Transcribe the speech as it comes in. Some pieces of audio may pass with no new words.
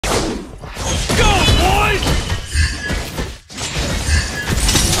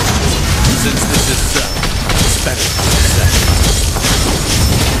better than second.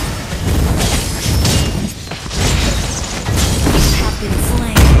 You have been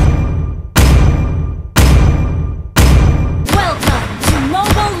slain. Welcome to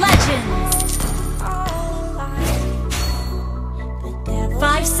Mobile Legends!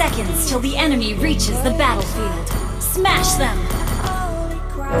 5 seconds till the enemy reaches the battlefield. Smash them!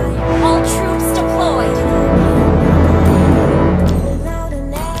 All troops deployed!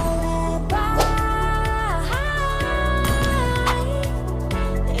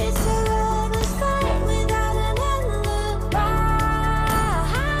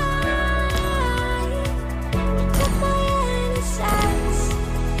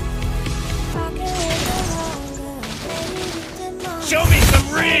 Show me some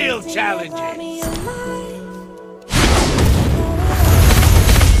real challenges!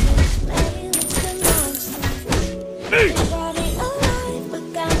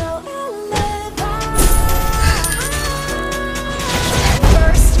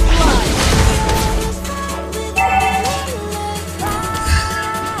 First blood!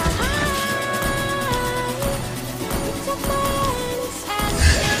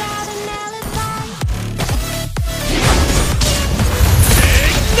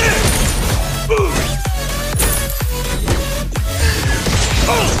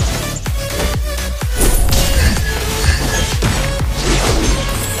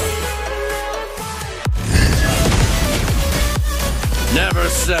 Never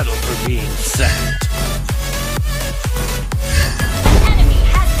settle for being second. An enemy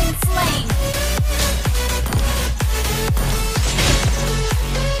has been slain!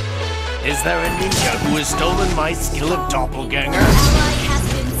 Is there a ninja who has stolen my skill of Doppleganger? An ally has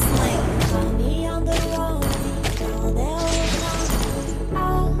been slain!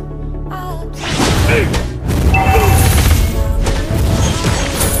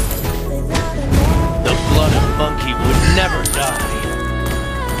 The blood of monkey would never die.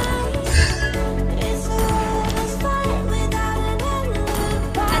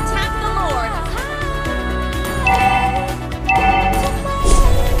 Attack the Lord!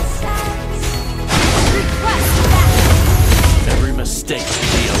 Request backup! Every mistake will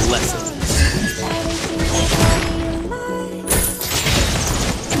be a lesson.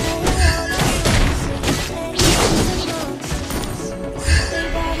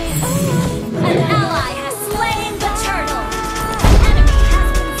 An ally has slain the turtle! An enemy has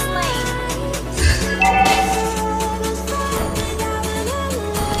been slain!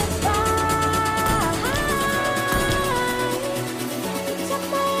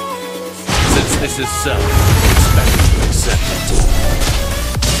 Since this is so, it's better to accept it.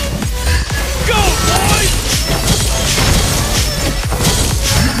 Go, boys!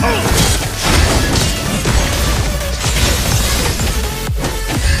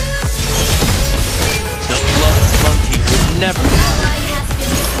 The blood of monkey would never die. Ally has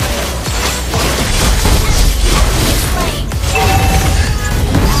been slain!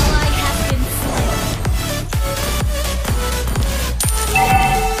 Ally has been slain!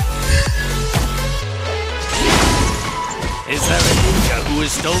 Is there a ninja who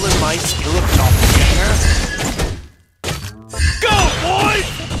has stolen my skill of Doppleganger? Go, boys!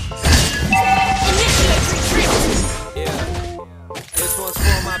 Initiate retreat! Yeah, this one's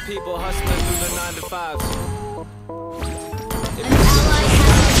for my people hustling through the 9 to 5s. If An ally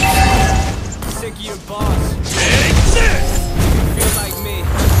has you're sick of your boss, Take this! feel like me.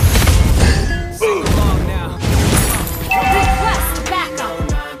 Sing along now. request backup!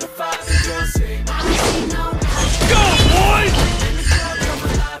 9 to 5 and you'll sing. Go, boys!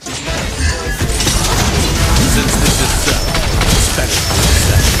 Since this is so, it's better to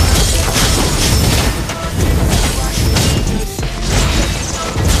accept.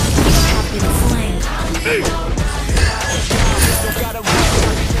 You have been slain!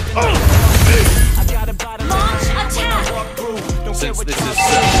 Launch attack! Since this is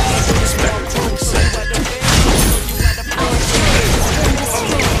so, it's better to accept it. Our turret has been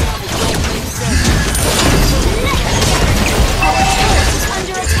destroyed! Our turret is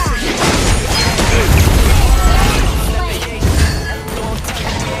under attack!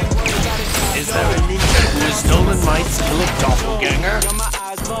 Is there a ninja who has stolen my skill of Doppleganger? Got my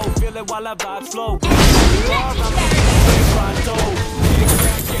eyes low, feel it while I vibe slow.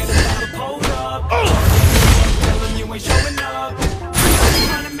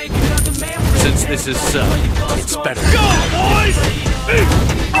 Since this is so, it's better. Go, boys!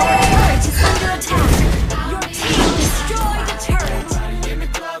 Our turret is under attack! Your team destroyed the turret! In the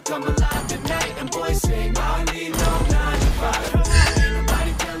club, come alive tonight, and boys sing. I need no 9 to 5. Ain't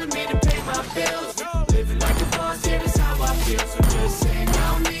nobody telling me to pay my bills. Living like a boss, yeah, that's how I feel. So just sing. I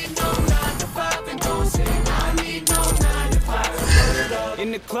don't need no 9 to 5, and go sing. I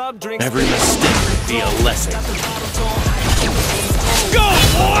Every mistake could be a lesson. Go,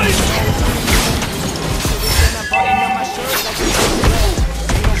 boys!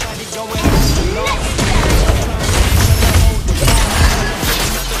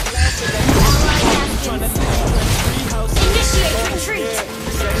 Initiate retreat!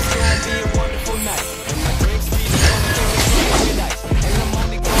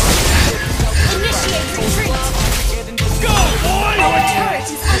 Initiate retreat! Go, boys! Our turret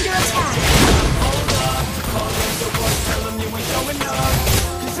is under attack!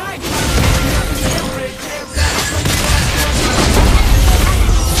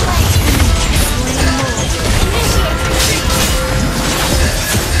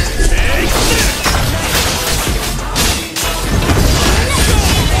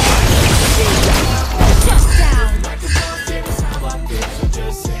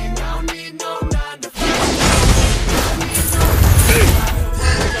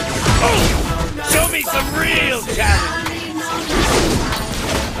 Show me some real challenge!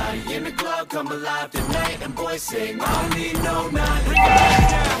 In the club, come alive tonight, and boys sing, I don't need no 9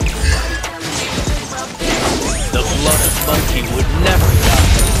 The blood of monkey would never die.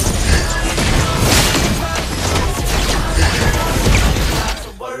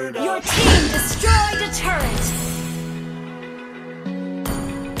 Your team destroyed a turret!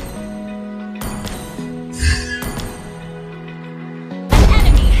 An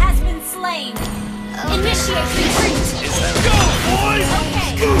enemy has been slain! Initiate retreat! Go, boys!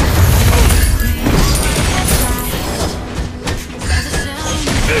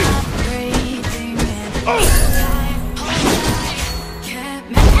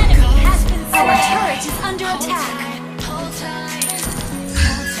 Enemy has been slain! Our turret is under attack!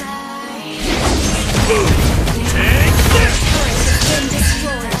 Take this! Turret has been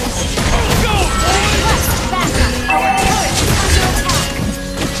destroyed! Go, boys! Request backup! Our turret is under attack!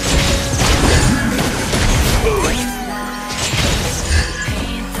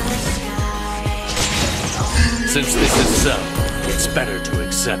 Since this is so, it's better to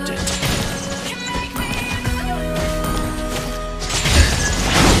accept it.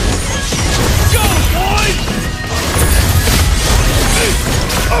 Go, boys!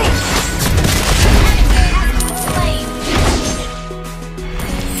 Slain! Ally has been slain.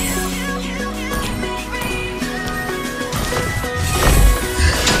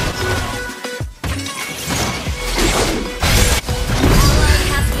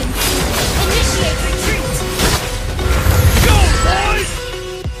 Initiate retreat! Go, boys!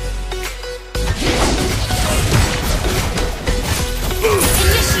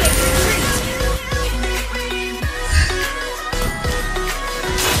 Initiate retreat!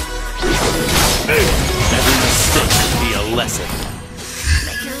 Every mistake could be a lesson.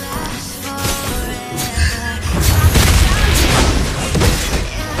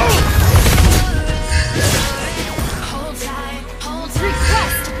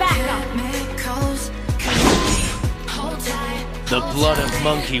 Request backup! The blood of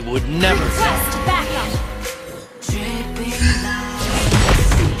monkey would never die. Request backup!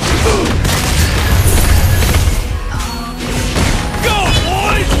 Go,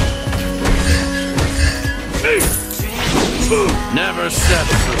 boys! Never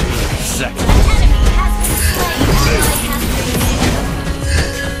settle for being second. Enemy has been slain! Ally has been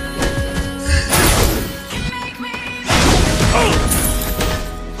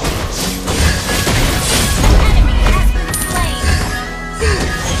Enemy has been slain!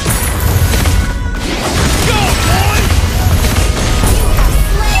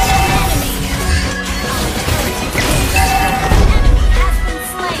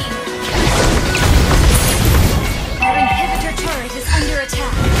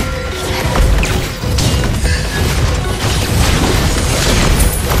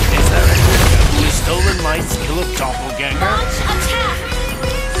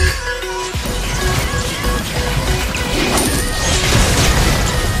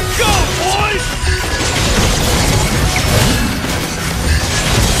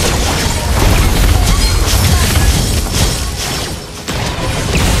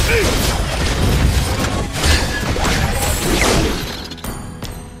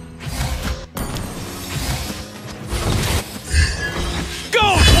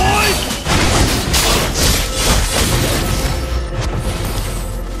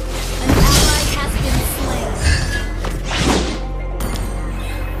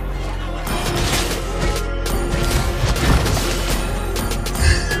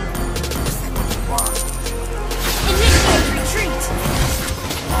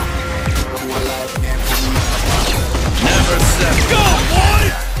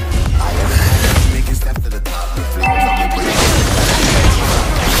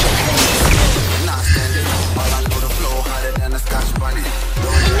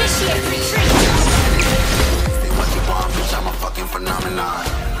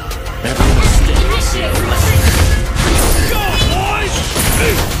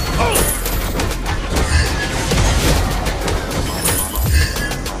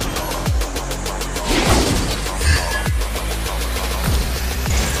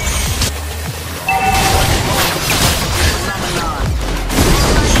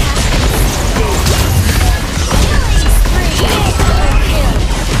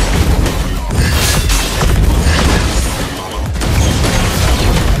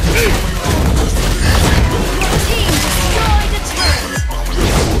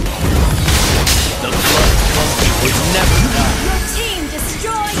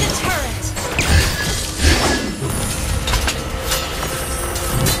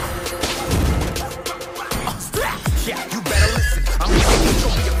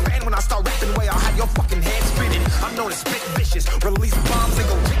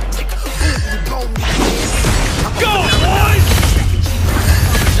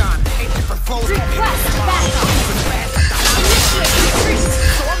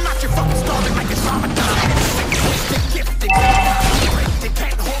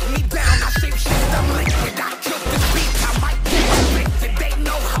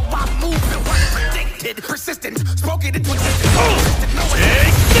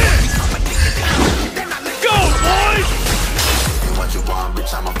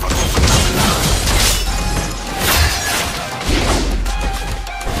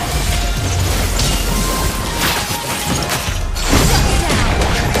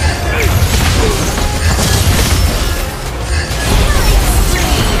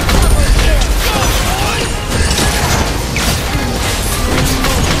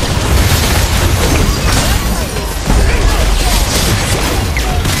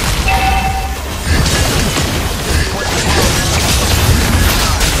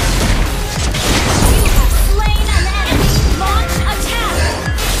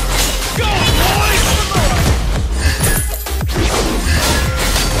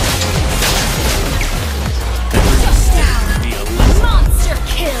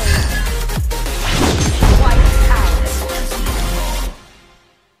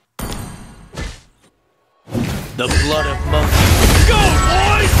 The blood of monkeys. Go,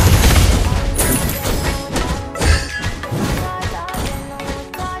 boys!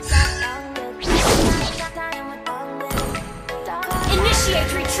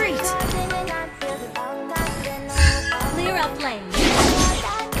 Initiate retreat! Clear up lane.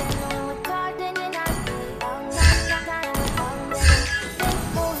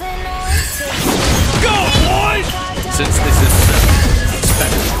 Go, boys! Since this is so, it's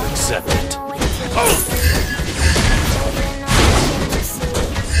better to accept it. Oh!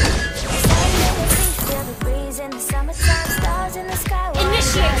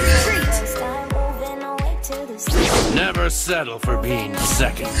 Initiate retreat! Never settle for being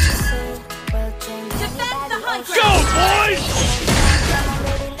second. Defend the high ground! Go, boys!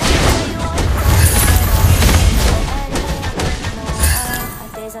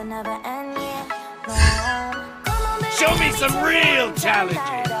 Show me some real challenges!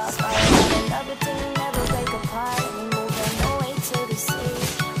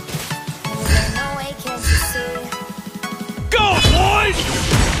 Go, boys!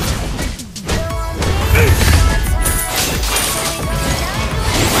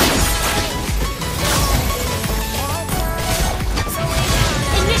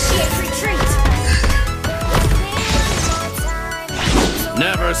 Initiate retreat!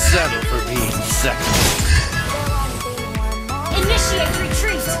 Never settle for being second. Initiate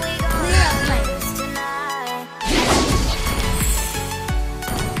retreat! Clear up lane.